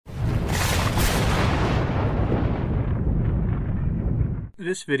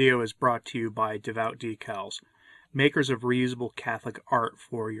This video is brought to you by Devout Decals, makers of reusable Catholic art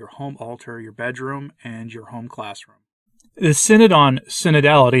for your home altar, your bedroom, and your home classroom. The Synod on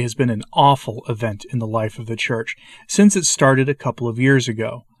Synodality has been an awful event in the life of the Church since it started a couple of years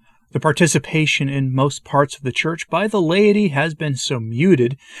ago. The participation in most parts of the Church by the laity has been so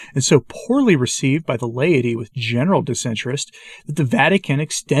muted and so poorly received by the laity with general disinterest that the Vatican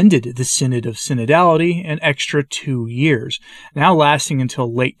extended the Synod of Synodality an extra 2 years, now lasting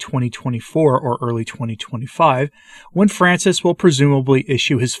until late 2024 or early 2025, when Francis will presumably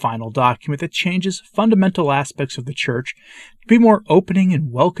issue his final document that changes fundamental aspects of the Church to be more opening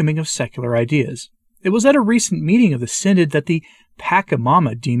and welcoming of secular ideas. It was at a recent meeting of the Synod that the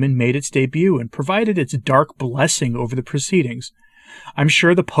Pachamama demon made its debut and provided its dark blessing over the proceedings. I'm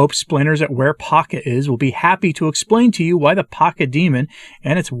sure the Pope splinters at where Paca is will be happy to explain to you why the Paca demon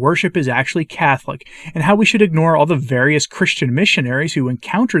and its worship is actually Catholic, and how we should ignore all the various Christian missionaries who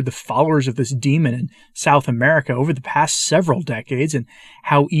encountered the followers of this demon in South America over the past several decades, and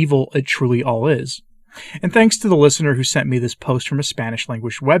how evil it truly all is. And thanks to the listener who sent me this post from a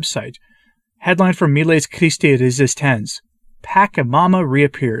Spanish-language website. Headline from Miles Christi Resistens: Pachamama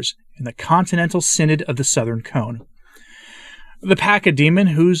reappears in the Continental Synod of the Southern Cone. The Paca demon,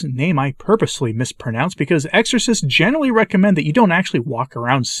 whose name I purposely mispronounced because exorcists generally recommend that you don't actually walk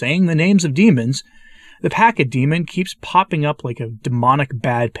around saying the names of demons, the Paca demon keeps popping up like a demonic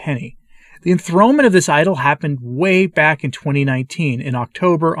bad penny. The enthronement of this idol happened way back in 2019, in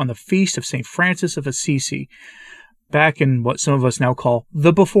October, on the feast of St. Francis of Assisi, back in what some of us now call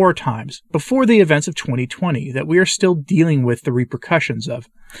the before times, before the events of 2020 that we are still dealing with the repercussions of.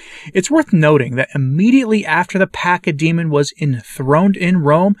 It's worth noting that immediately after the Paca demon was enthroned in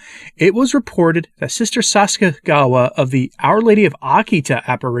Rome, it was reported that Sister Sasakagawa of the Our Lady of Akita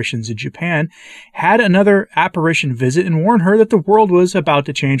apparitions in Japan had another apparition visit and warned her that the world was about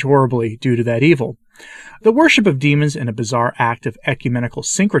to change horribly due to that evil. The worship of demons in a bizarre act of ecumenical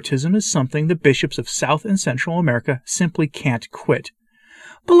syncretism is something the bishops of South and Central America simply can't quit.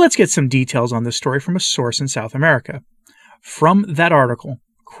 But let's get some details on this story from a source in South America. From that article,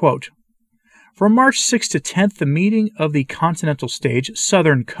 quote, from March 6th to 10th, the meeting of the Continental Stage,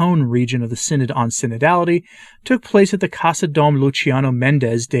 Southern Cone region of the Synod on Synodality, took place at the Casa Dom Luciano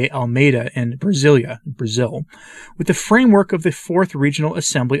Mendes de Almeida in Brasilia, Brazil, with the framework of the 4th Regional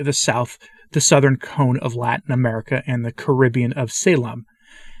Assembly of the Southern Cone of Latin America and the Caribbean of Salem.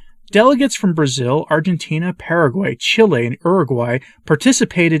 Delegates from Brazil, Argentina, Paraguay, Chile, and Uruguay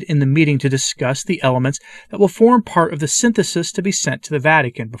participated in the meeting to discuss the elements that will form part of the synthesis to be sent to the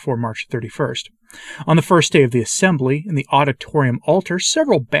Vatican before March 31st. On the first day of the assembly, in the auditorium altar,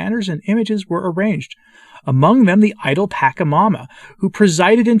 several banners and images were arranged. Among them, the idol Pachamama, who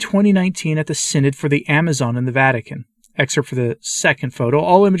presided in 2019 at the Synod for the Amazon in the Vatican. Excerpt for the second photo.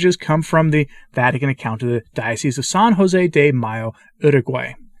 All images come from the Vatican account of the Diocese of San Jose de Mayo,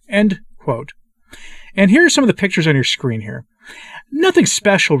 Uruguay. End quote. And here are some of the pictures on your screen here. Nothing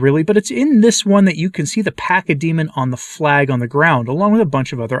special, really, but it's in this one that you can see the Paca demon on the flag on the ground, along with a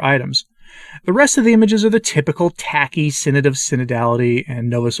bunch of other items. The rest of the images are the typical tacky Synod of Synodality and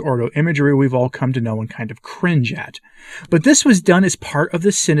Novus Ordo imagery we've all come to know and kind of cringe at. But this was done as part of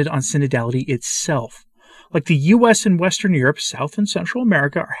the Synod on Synodality itself. Like the U.S. and Western Europe, South and Central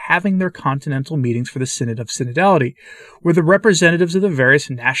America are having their continental meetings for the Synod of Synodality, where the representatives of the various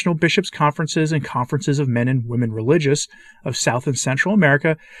national bishops' conferences and conferences of men and women religious of South and Central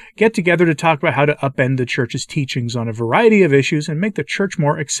America get together to talk about how to upend the Church's teachings on a variety of issues and make the Church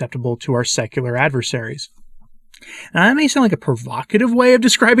more acceptable to our secular adversaries. Now, that may sound like a provocative way of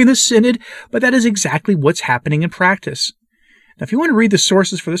describing the Synod, but that is exactly what's happening in practice. Now, if you want to read the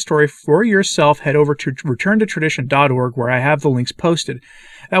sources for this story for yourself, head over to returntotradition.org, where I have the links posted.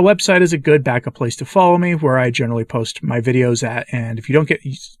 That website is a good backup place to follow me, where I generally post my videos at, and if you don't get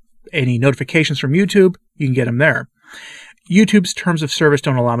any notifications from YouTube, you can get them there. YouTube's terms of service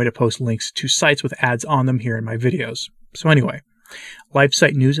don't allow me to post links to sites with ads on them here in my videos. So anyway,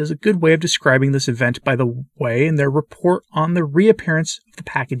 LifeSite News is a good way of describing this event, by the way, in their report on the reappearance of the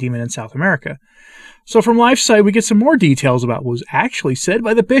Paca demon in South America. So from LifeSite, we get some more details about what was actually said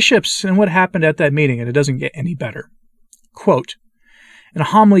by the bishops and what happened at that meeting, and it doesn't get any better. Quote, in a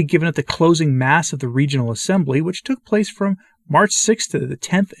homily given at the closing Mass of the Regional Assembly, which took place from March 6th to the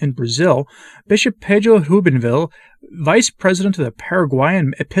 10th in Brazil, Bishop Pedro Rubenville, vice president of the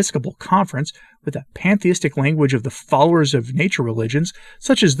Paraguayan Episcopal Conference, with the pantheistic language of the followers of nature religions,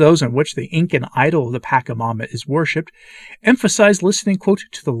 such as those in which the Incan idol of the Pachamama is worshipped, emphasized listening, quote,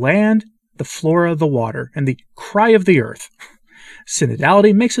 to the land, the flora, the water, and the cry of the earth.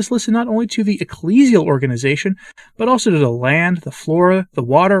 Synodality makes us listen not only to the ecclesial organization, but also to the land, the flora, the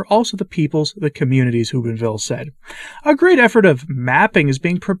water, also the peoples, the communities, Houbenville said. A great effort of mapping is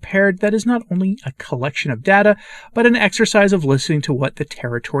being prepared that is not only a collection of data, but an exercise of listening to what the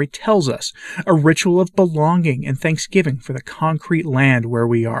territory tells us, a ritual of belonging and thanksgiving for the concrete land where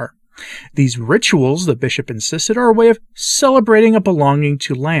we are. These rituals, the bishop insisted, are a way of celebrating a belonging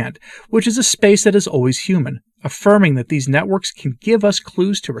to land, which is a space that is always human, affirming that these networks can give us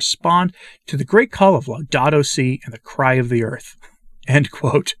clues to respond to the great call of Laudato Si and the cry of the earth. End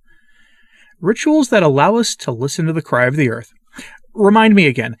quote. Rituals that allow us to listen to the cry of the earth. Remind me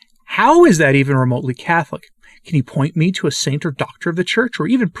again, how is that even remotely Catholic? Can you point me to a saint or doctor of the church, or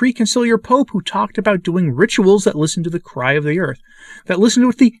even pre-conciliar pope who talked about doing rituals that listen to the cry of the earth, that listen to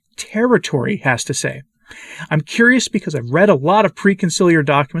what the territory has to say? I'm curious because I've read a lot of pre-conciliar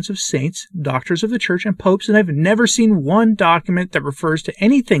documents of saints, doctors of the church, and popes, and I've never seen one document that refers to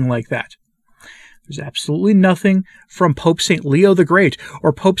anything like that. There's absolutely nothing from Pope St. Leo the Great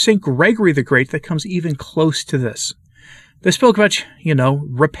or Pope St. Gregory the Great that comes even close to this. They spoke about,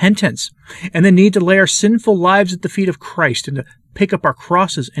 repentance and the need to lay our sinful lives at the feet of Christ and to pick up our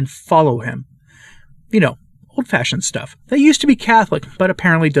crosses and follow him. Old-fashioned stuff. That used to be Catholic, but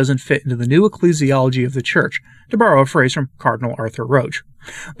apparently doesn't fit into the new ecclesiology of the Church, to borrow a phrase from Cardinal Arthur Roche.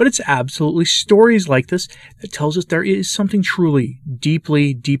 But it's absolutely stories like this that tells us there is something truly,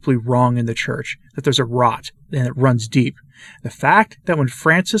 deeply, deeply wrong in the Church, that there's a rot, and it runs deep. The fact that when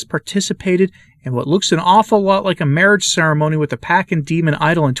Francis participated in what looks an awful lot like a marriage ceremony with a Pachamama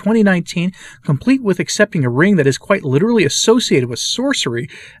idol in 2019, complete with accepting a ring that is quite literally associated with sorcery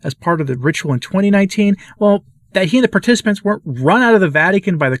as part of the ritual in 2019, well, that he and the participants weren't run out of the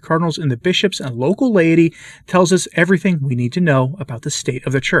Vatican by the cardinals and the bishops and local laity tells us everything we need to know about the state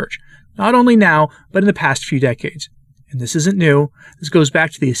of the Church, not only now, but in the past few decades. And this isn't new. This goes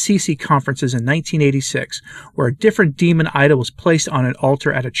back to the Assisi conferences in 1986, where a different demon idol was placed on an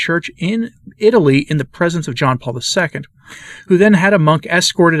altar at a church in Italy in the presence of John Paul II, who then had a monk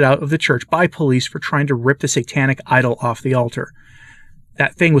escorted out of the church by police for trying to rip the satanic idol off the altar.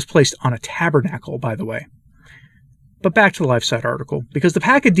 That thing was placed on a tabernacle, by the way. But back to the LifeSite article, because the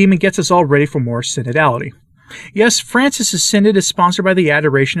Pachamama gets us all ready for more synodality. Yes, Francis's synod is sponsored by the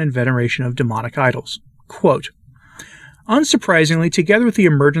adoration and veneration of demonic idols. Quote, unsurprisingly, together with the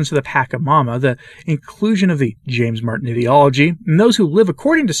emergence of the Pachamama, the inclusion of the James Martin ideology, and those who live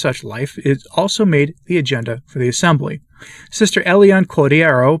according to such life, it also made the agenda for the assembly. Sister Eliane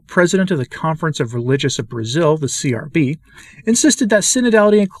Cordeiro, president of the Conference of Religious of Brazil, the CRB, insisted that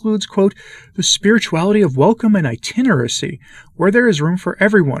synodality includes, quote, the spirituality of welcome and itineracy, where there is room for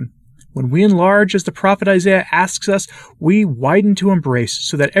everyone. When we enlarge, as the prophet Isaiah asks us, we widen to embrace,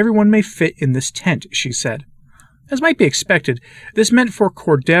 so that everyone may fit in this tent, she said. As might be expected, this meant for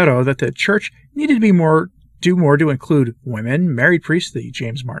Cordeiro that the church needed to do more to include women, married priests, the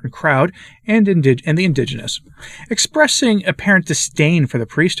James Martin crowd, and the indigenous. Expressing apparent disdain for the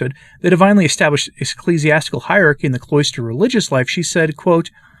priesthood, the divinely established ecclesiastical hierarchy in the cloister religious life, she said, quote,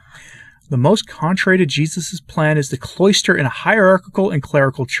 the most contrary to Jesus' plan is the cloister in a hierarchical and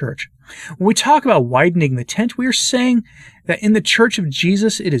clerical church. When we talk about widening the tent, we are saying that in the Church of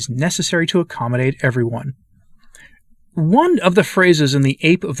Jesus it is necessary to accommodate everyone. One of the phrases in the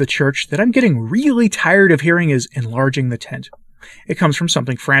ape of the church that I'm getting really tired of hearing is enlarging the tent. It comes from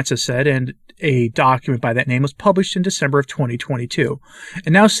something Francis said, and a document by that name was published in December of 2022,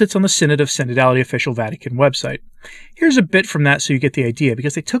 and now sits on the Synod of Synodality official Vatican website. Here's a bit from that so you get the idea,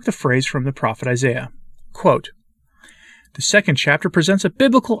 because they took the phrase from the prophet Isaiah. Quote, the second chapter presents a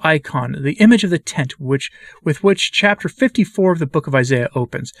biblical icon, the image of the tent, with which chapter 54 of the book of Isaiah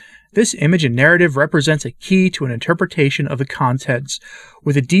opens. This image and narrative represents a key to an interpretation of the contents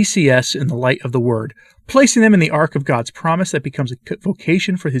with a DCS in the light of the Word, placing them in the ark of God's promise that becomes a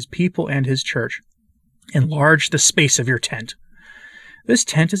vocation for his people and his church. Enlarge the space of your tent. This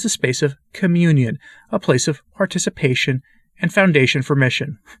tent is a space of communion, a place of participation, and foundation for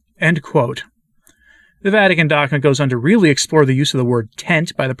mission. End quote. The Vatican document goes on to really explore the use of the word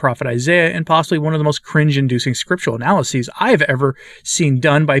tent by the prophet Isaiah in possibly one of the most cringe-inducing scriptural analyses I've ever seen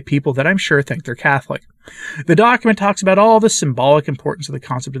done by people that I'm sure think they're Catholic. The document talks about all the symbolic importance of the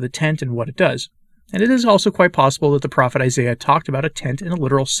concept of the tent and what it does. And it is also quite possible that the prophet Isaiah talked about a tent in a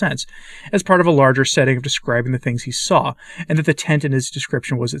literal sense, as part of a larger setting of describing the things he saw, and that the tent in his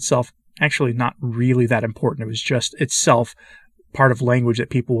description was itself actually not really that important. It was just itself part of language that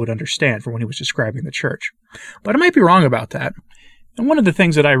people would understand for when he was describing the church. But I might be wrong about that. And one of the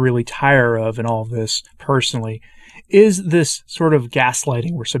things that I really tire of in all of this, personally, is this sort of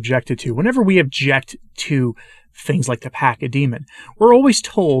gaslighting we're subjected to. Whenever we object to things like the Pachamama. We're always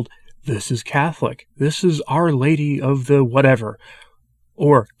told, this is Catholic, this is Our Lady of the whatever,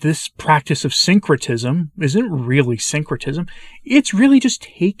 or this practice of syncretism isn't really syncretism. It's really just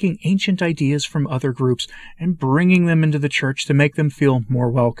taking ancient ideas from other groups and bringing them into the church to make them feel more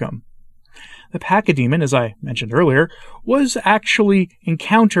welcome. The Pachamama, as I mentioned earlier, was actually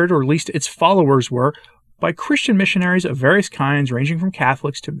encountered, or at least its followers were, by Christian missionaries of various kinds, ranging from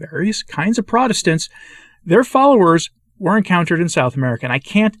Catholics to various kinds of Protestants. Their followers were encountered in South America, and I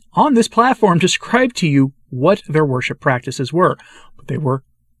can't, on this platform, describe to you what their worship practices were, but they were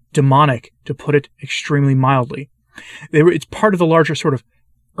demonic, to put it extremely mildly. It's part of the larger sort of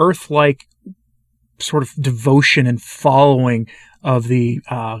earth-like sort of devotion and following of the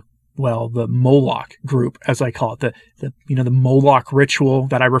Moloch group, as I call it, the Moloch ritual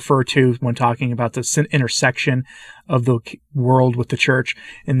that I refer to when talking about the intersection of the world with the church,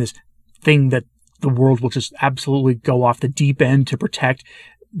 and this thing that the world will just absolutely go off the deep end to protect,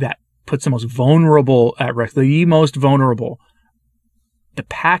 that puts the most vulnerable at risk, the most vulnerable. The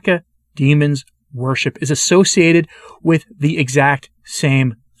Pachamama's worship is associated with the exact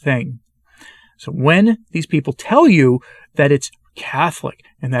same thing. So when these people tell you that it's Catholic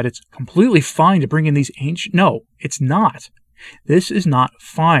and that it's completely fine to bring in these ancient... No, it's not. This is not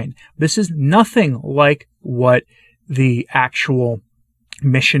fine. This is nothing like what the actual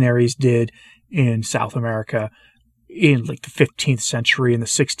missionaries did in South America in like the 15th century and the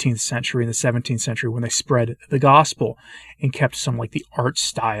 16th century and the 17th century, when they spread the gospel and kept some like the art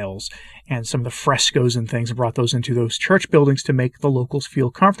styles and some of the frescoes and things and brought those into those church buildings to make the locals feel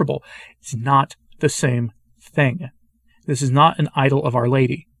comfortable. It's not the same thing. This is not an idol of Our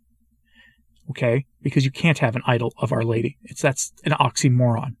Lady. Okay? Because you can't have an idol of Our Lady. That's an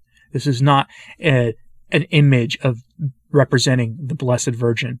oxymoron. This is not an image of representing the Blessed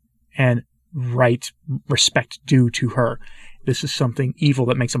Virgin and right respect due to her. This is something evil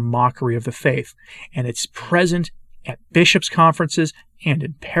that makes a mockery of the faith. And it's present at bishops' conferences and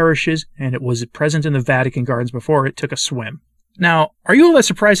in parishes, and it was present in the Vatican gardens before it took a swim. Now, are you all that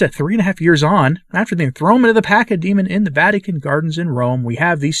surprised that 3.5 years on, after the enthronement of the Pachamama in the Vatican gardens in Rome, we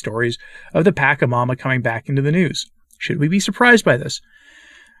have these stories of the Pachamama coming back into the news? Should we be surprised by this?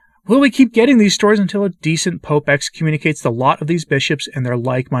 Will we keep getting these stories until a decent pope excommunicates the lot of these bishops and their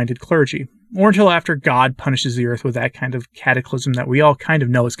like-minded clergy? Or until after God punishes the earth with that kind of cataclysm that we all kind of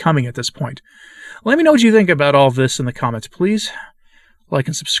know is coming at this point? Let me know what you think about all of this in the comments, please. Like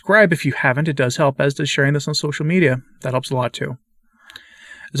and subscribe if you haven't. It does help, as does sharing this on social media. That helps a lot too.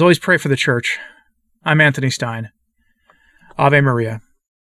 As always, pray for the church. I'm Anthony Stein. Ave Maria.